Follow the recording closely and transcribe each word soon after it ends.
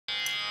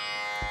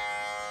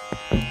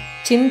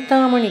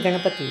Chintamani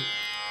Ganapati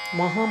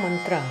Maha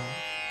Manthra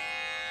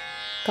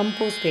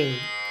composed by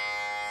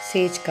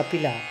sage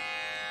Kapila.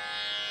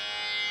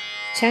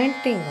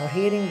 Chanting or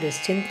hearing this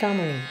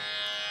Chintamani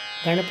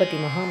Ganapati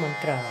Maha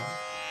Mantra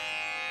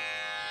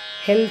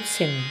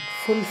helps in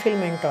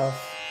fulfillment of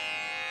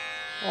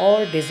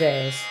all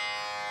desires,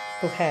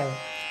 to have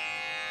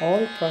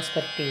all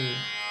prosperity.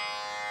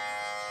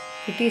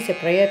 It is a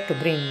prayer to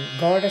bring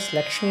Goddess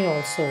Lakshmi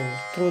also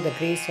through the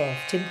grace of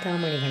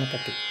Chintamani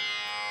Ganapati.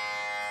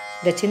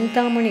 The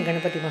Chintamani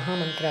Ganapati Maha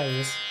Mantra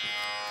is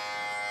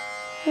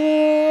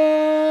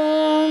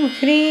Om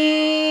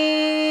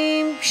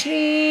Hreem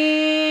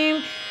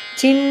Sreem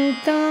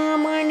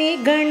Chintamani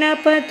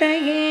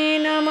Ganapathaye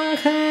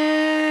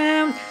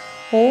Namaha.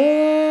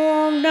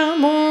 Om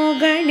Namo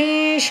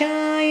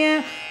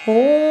Ganesaya.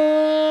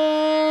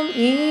 Om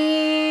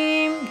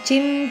Eeem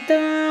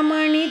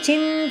Chintamani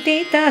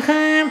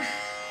Chinthithaha.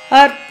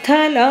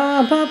 Artha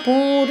Laabha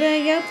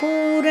Pooraya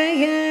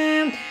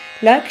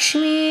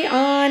Lakshmee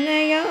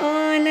Aanaya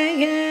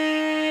Aanaya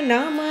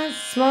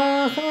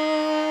Swahaa.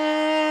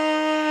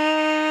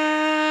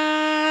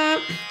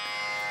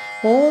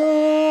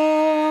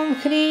 Om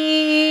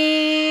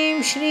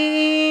Hreem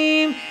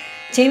Sreem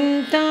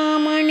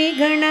Chintamani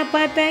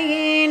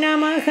Ganapathaye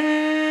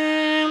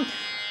Namaha.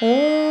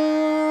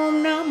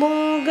 Om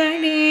Namo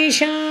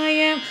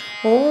Ganesaya.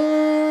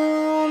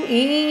 Om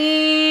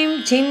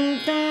Eeem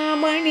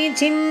Chintamani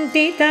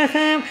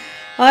Chinthithaha.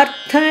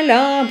 Artha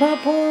Laabha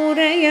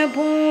Pooraya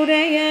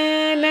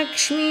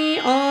Lakshmee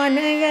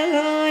Aanaya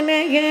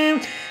Aanaya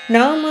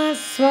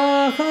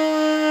Swahaa.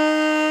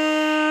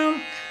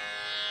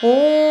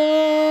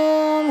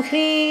 Om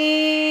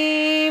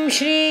Hreem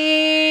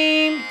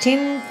Sreem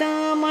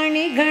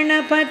Chintamani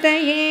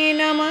Ganapathaye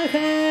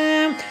Namaha.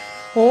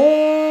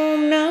 Om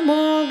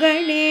Namo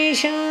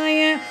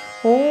Ganesaya.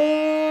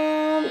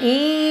 Om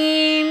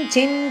Eeem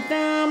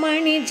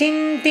Chintamani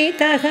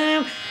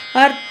Chinthithaha.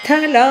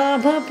 Artha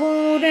Laabha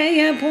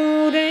Pooraya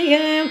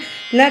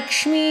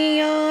Lakshmee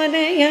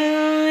Aanaya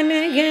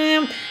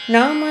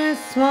Aanaya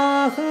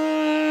Swahaa.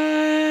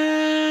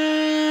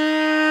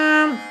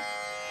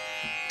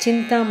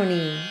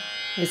 Chintamani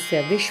is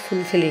a wish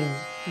fulfilling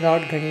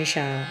Lord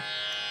Ganesha.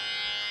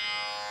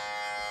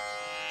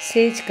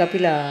 Sage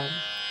Kapila,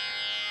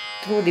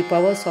 through the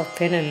powers of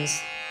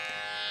penance,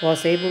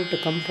 was able to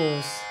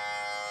compose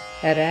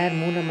a rare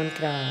Moola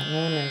mantra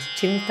known as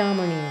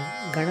Chintamani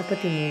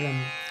Ganapati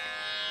Moolam.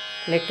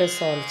 Let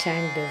us all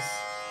chant this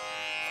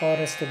for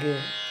us to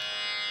give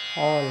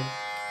all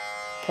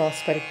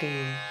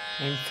prosperity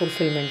and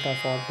fulfillment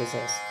of all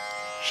desires.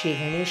 Shri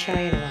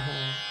Ganeshaya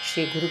Namaha.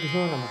 Shri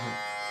Gurubhyo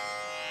Namaha.